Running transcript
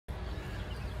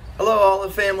Hello, all the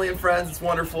family and friends. It's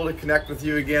wonderful to connect with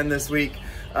you again this week.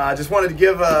 Just wanted to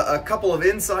give a couple of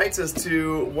insights as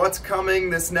to what's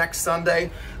coming this next Sunday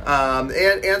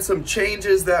and some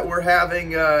changes that we're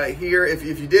having here. If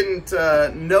you didn't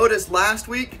notice last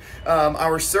week,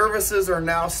 our services are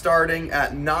now starting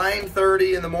at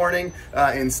 9:30 in the morning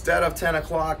instead of 10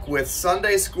 o'clock with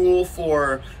Sunday school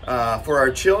for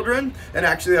our children. And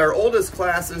actually our oldest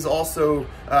class is also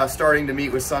starting to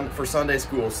meet for Sunday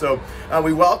school. So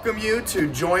we welcome you to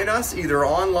join us either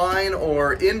online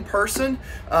or in person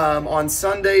on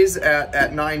Sundays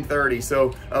at 9:30.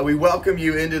 So we welcome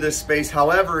you into this space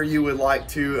however you would like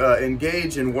to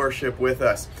engage in worship with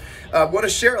us. I want to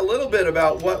share a little bit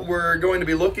about what we're going to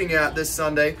be looking at this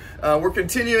Sunday. We're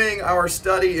continuing our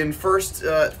study in First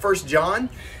John.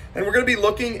 And we're going to be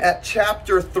looking at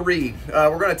chapter 3.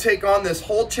 We're going to take on this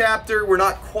whole chapter. We're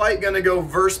not quite going to go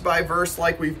verse by verse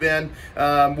like we've been.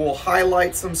 We'll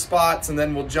highlight some spots and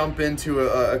then we'll jump into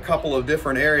a couple of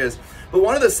different areas. But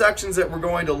one of the sections that we're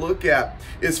going to look at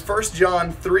is 1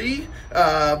 John 3,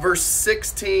 verse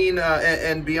 16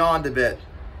 and beyond a bit.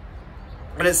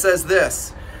 And it says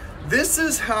this: "This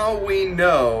is how we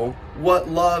know what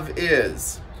love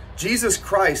is. Jesus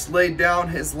Christ laid down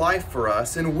his life for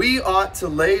us, and we ought to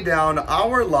lay down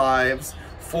our lives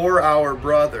for our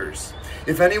brothers.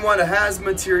 If anyone has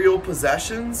material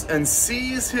possessions and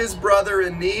sees his brother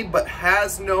in need but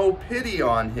has no pity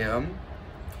on him,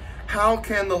 how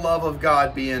can the love of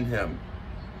God be in him?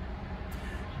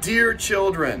 Dear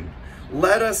children,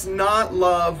 let us not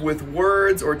love with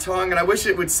words or tongue." And I wish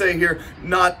it would say here,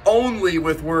 not only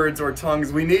with words or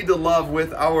tongues. We need to love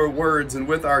with our words and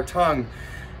with our tongue.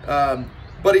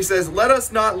 But he says, let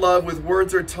us not love with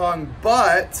words or tongue,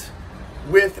 but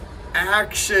with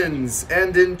actions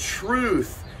and in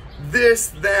truth.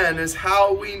 This then is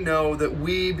how we know that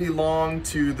we belong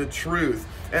to the truth,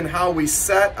 and how we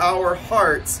set our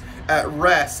hearts at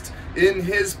rest in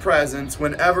his presence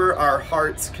whenever our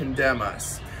hearts condemn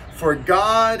us. For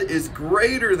God is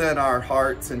greater than our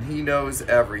hearts, and he knows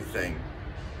everything.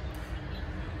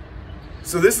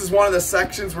 So this is one of the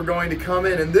sections we're going to come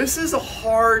in, and this is a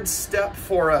hard step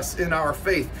for us in our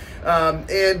faith.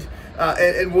 And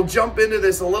we'll jump into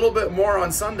this a little bit more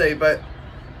on Sunday, but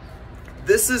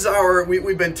this is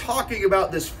we've been talking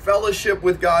about this fellowship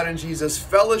with God and Jesus,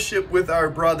 fellowship with our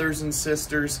brothers and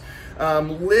sisters,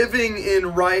 living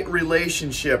in right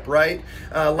relationship, right?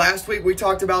 Last week we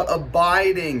talked about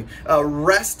abiding,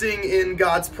 resting in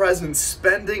God's presence,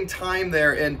 spending time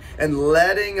there, and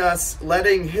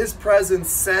letting his presence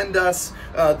send us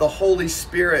the Holy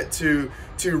Spirit to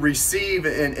receive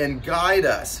and guide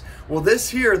us. Well,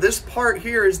 this part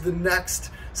here is the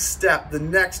next step, the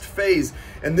next phase.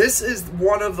 And this is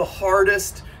one of the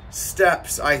hardest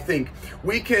steps, I think.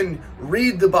 We can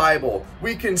read the Bible.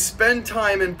 We can spend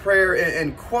time in prayer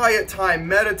and quiet time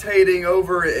meditating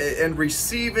over and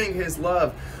receiving his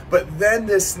love. But then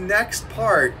this next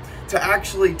part, to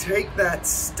actually take that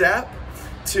step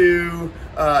to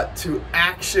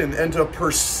action and to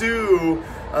pursue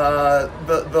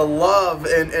the love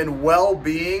and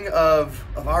well-being of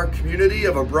our community,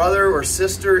 of a brother or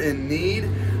sister in need.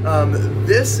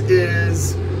 This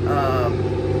is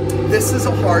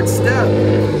a hard step.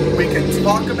 We can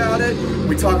talk about it.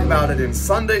 We talk about it in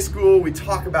Sunday school. We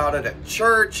talk about it at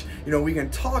church. You know, we can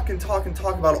talk and talk and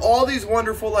talk about all these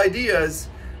wonderful ideas,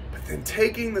 but then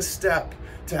taking the step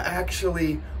to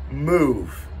actually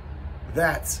move,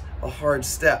 that's a hard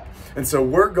step. And so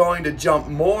we're going to jump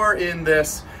more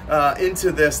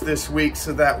into this week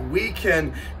so that we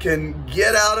can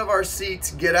get out of our seats,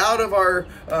 get out of our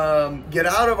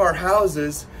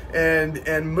houses,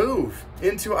 and move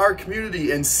into our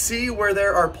community and see where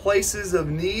there are places of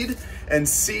need, and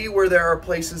see where there are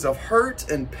places of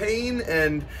hurt and pain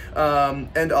and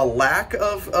a lack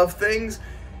of things,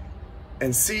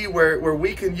 and see where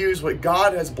we can use what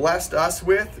God has blessed us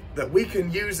with, that we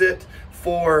can use it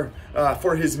for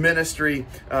his ministry,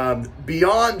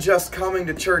 beyond just coming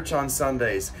to church on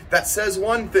Sundays. That says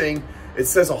one thing. It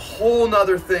says a whole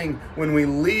nother thing when we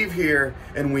leave here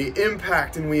and we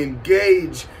impact and we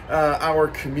engage our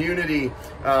community,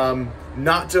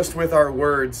 not just with our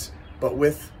words, but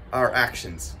with our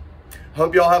actions.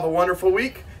 Hope you all have a wonderful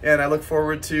week, and I look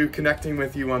forward to connecting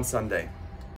with you on Sunday.